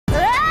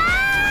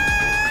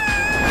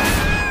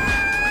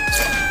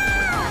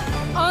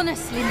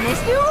Honestly,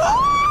 Misty.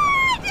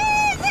 What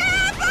is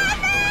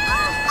happening?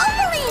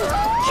 Opaline!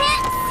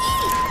 Can't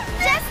see!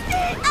 Just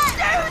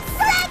Do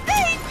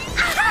something!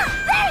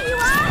 there you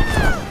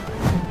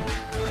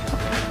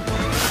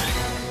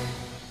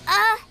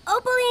are!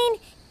 Opaline,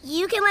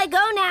 you can let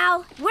go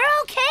now. We're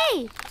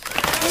okay.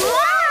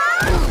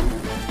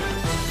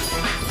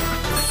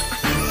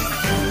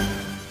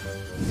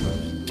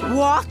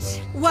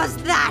 What was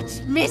that,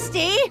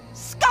 Misty?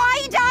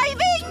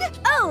 Skydiving?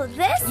 Oh,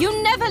 this?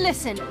 You never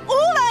listen.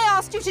 All I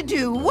asked you to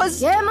do was...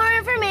 Get more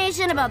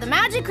information about the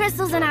magic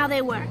crystals and how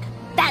they work.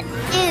 That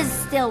is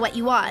still what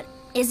you want,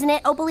 isn't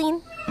it,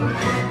 Opaline?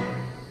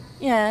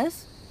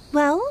 Yes.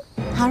 Well,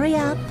 hurry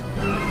up.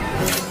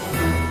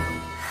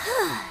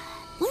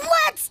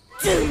 Let's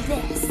do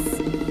this!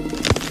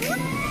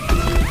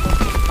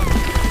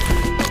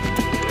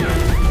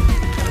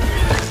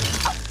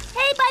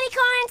 Hey,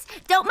 Buddycorns!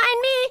 Don't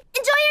mind me!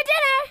 Enjoy your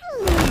dinner!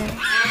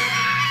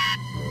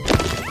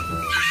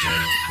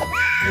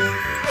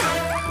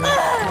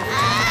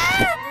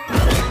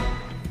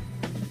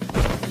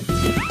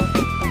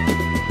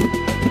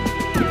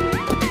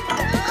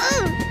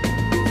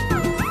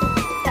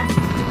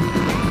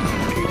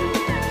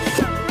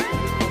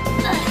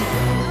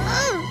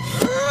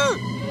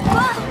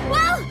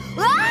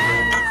 Whoa!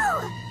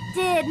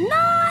 Did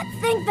not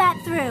think that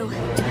through.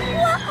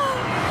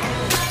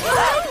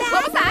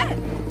 What was that?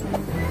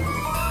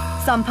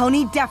 Some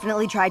pony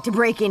definitely tried to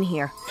break in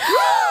here.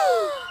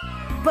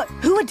 But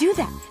who would do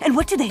that? And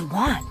what do they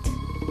want?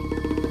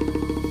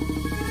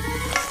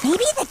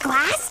 Maybe the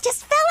glass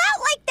just fell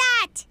out like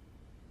that.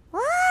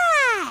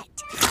 What?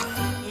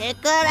 It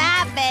could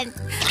happen.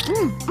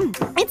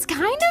 It's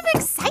kind of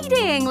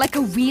exciting, like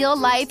a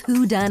real-life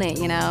whodunit,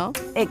 you know?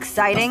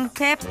 Exciting,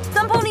 Pip?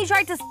 Some pony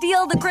tried to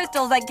steal the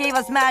crystals that gave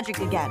us magic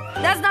again.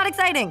 That's not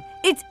exciting.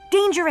 It's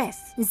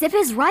dangerous. Zip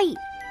is right.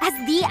 As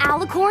the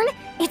Alicorn,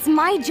 it's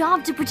my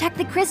job to protect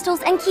the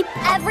crystals and keep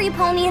every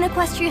pony in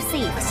Equestria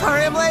safe.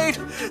 Sorry I'm late.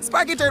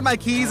 Sparky turned my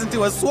keys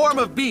into a swarm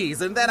of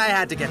bees, and then I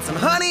had to get some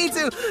honey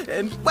to...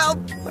 And, well,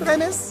 what did I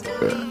miss?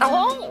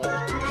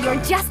 You're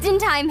just in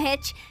time,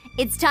 Hitch.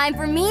 It's time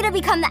for me to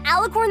become the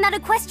Alicorn that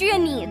Equestria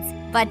needs.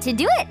 But to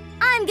do it,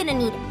 I'm gonna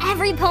need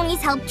every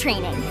pony's help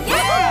training.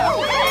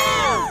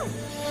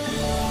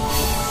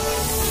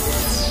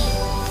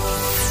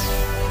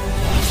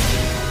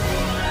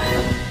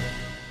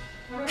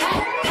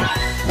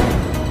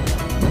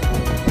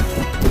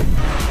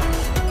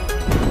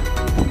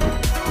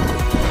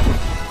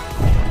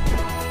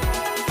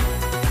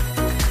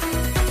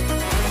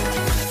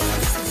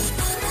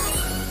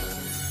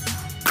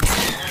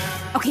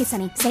 Okay,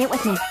 Sunny, say it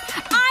with me.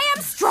 I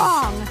am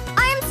strong!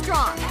 I am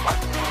strong.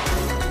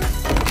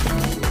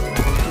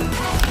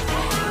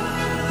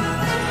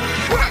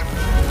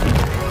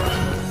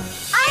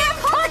 I am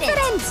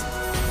confident.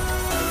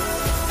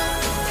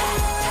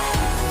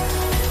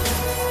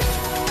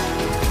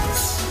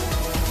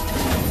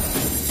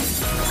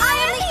 I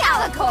am the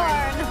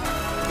Alicorn.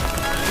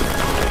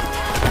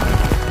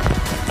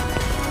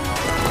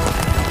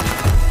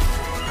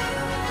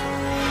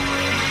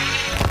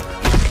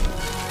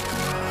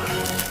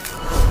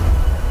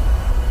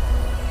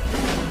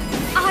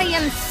 I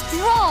am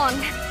strong.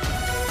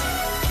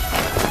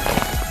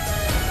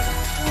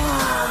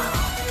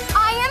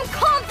 I am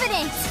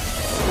confident.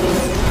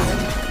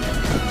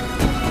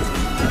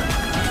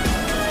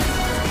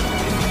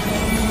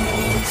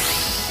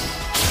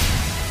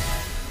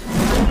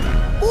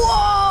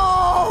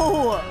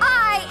 Whoa!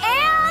 I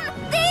am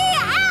the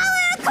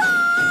Alicorn!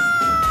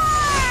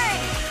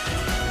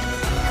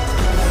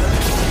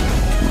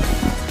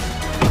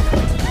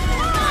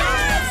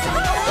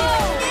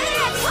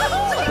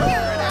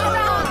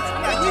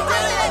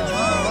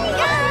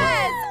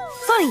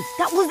 Sunny,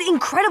 that was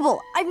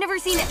incredible. I've never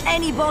seen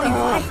any pony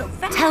fly so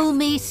fast. Tell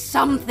me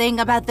something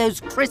about those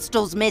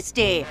crystals,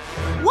 Misty.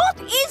 What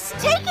is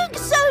taking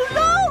so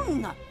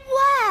long?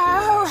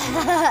 Well,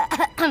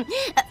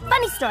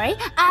 funny story.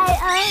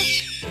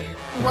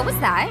 What was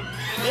that?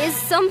 Is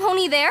some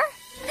pony there?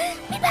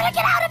 We better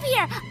get out of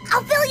here.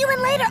 I'll fill you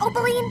in later,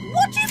 Opaline.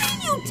 What do you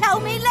mean you tell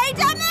me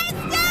later,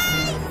 Misty?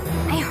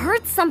 I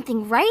heard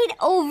something right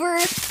over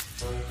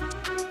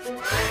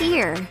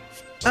here.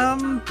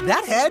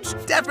 That hedge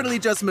definitely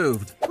just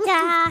moved.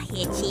 Ah,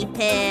 Hitchy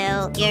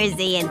Poo. You're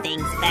seeing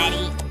things,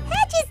 buddy.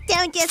 Hedges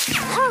don't just...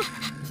 Oh,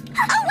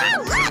 wow,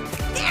 look!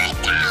 There it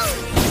goes!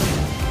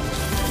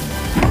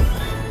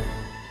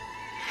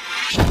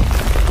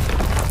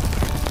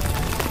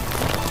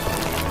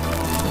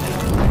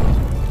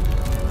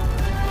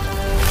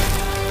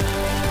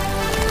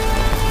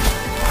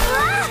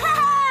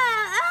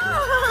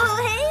 Oh,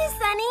 hey,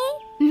 Sunny.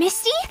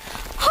 Misty?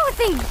 Oh,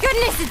 thank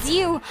goodness it's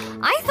you.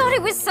 I thought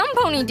it was some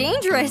pony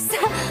dangerous.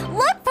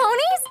 Look,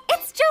 ponies,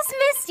 it's just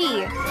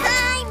Misty.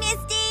 Hi,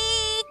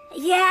 Misty!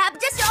 Yeah,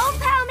 just your old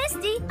pal,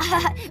 Misty.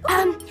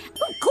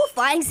 Cool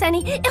flying,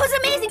 Sunny. It was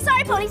amazing.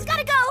 Sorry, ponies.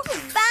 Gotta go.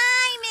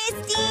 Bye,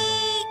 Misty!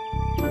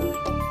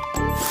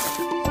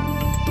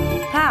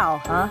 How,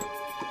 huh?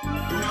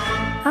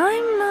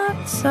 I'm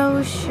not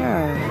so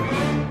sure.